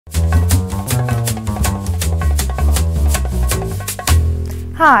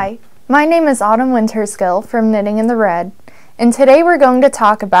Hi, my name is Wintersgill from Knitting in the Red, and today we're going to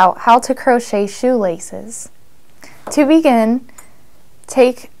talk about how to crochet shoelaces. To begin,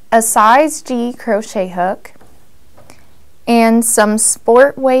 take a size G crochet hook and some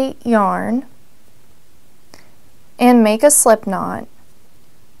sport weight yarn and make a slip knot.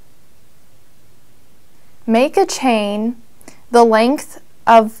 Make a chain the length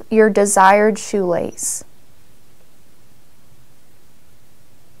of your desired shoelace.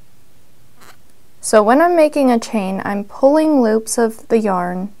 So when I'm making a chain, I'm pulling loops of the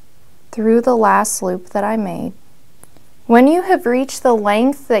yarn through the last loop that I made. When you have reached the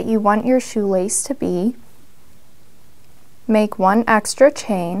length that you want your shoelace to be, make one extra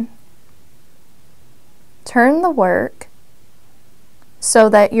chain, turn the work so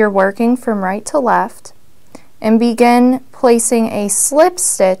that you're working from right to left, and begin placing a slip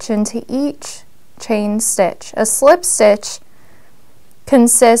stitch into each chain stitch. A slip stitch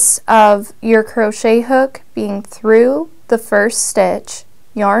consists of your crochet hook being through the first stitch,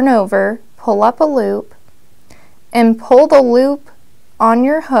 yarn over, pull up a loop, and pull the loop on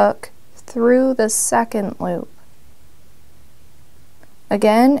your hook through the second loop.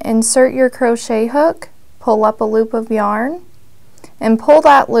 Again, insert your crochet hook, pull up a loop of yarn, and pull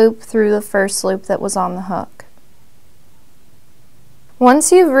that loop through the first loop that was on the hook.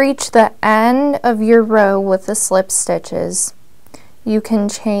 Once you've reached the end of your row with the slip stitches, you can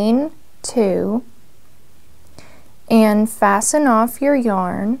chain 2 and fasten off your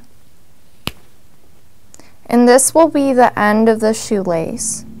yarn, and this will be the end of the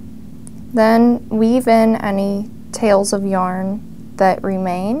shoelace. Then weave in any tails of yarn that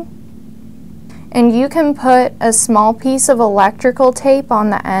remain, and you can put a small piece of electrical tape on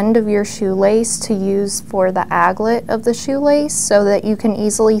the end of your shoelace to use for the aglet of the shoelace so that you can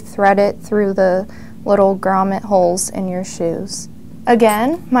easily thread it through the little grommet holes in your shoes.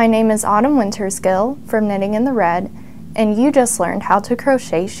 Again, my name is Wintersgill from Knitting in the Red, and you just learned how to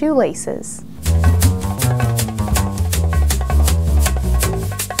crochet shoelaces.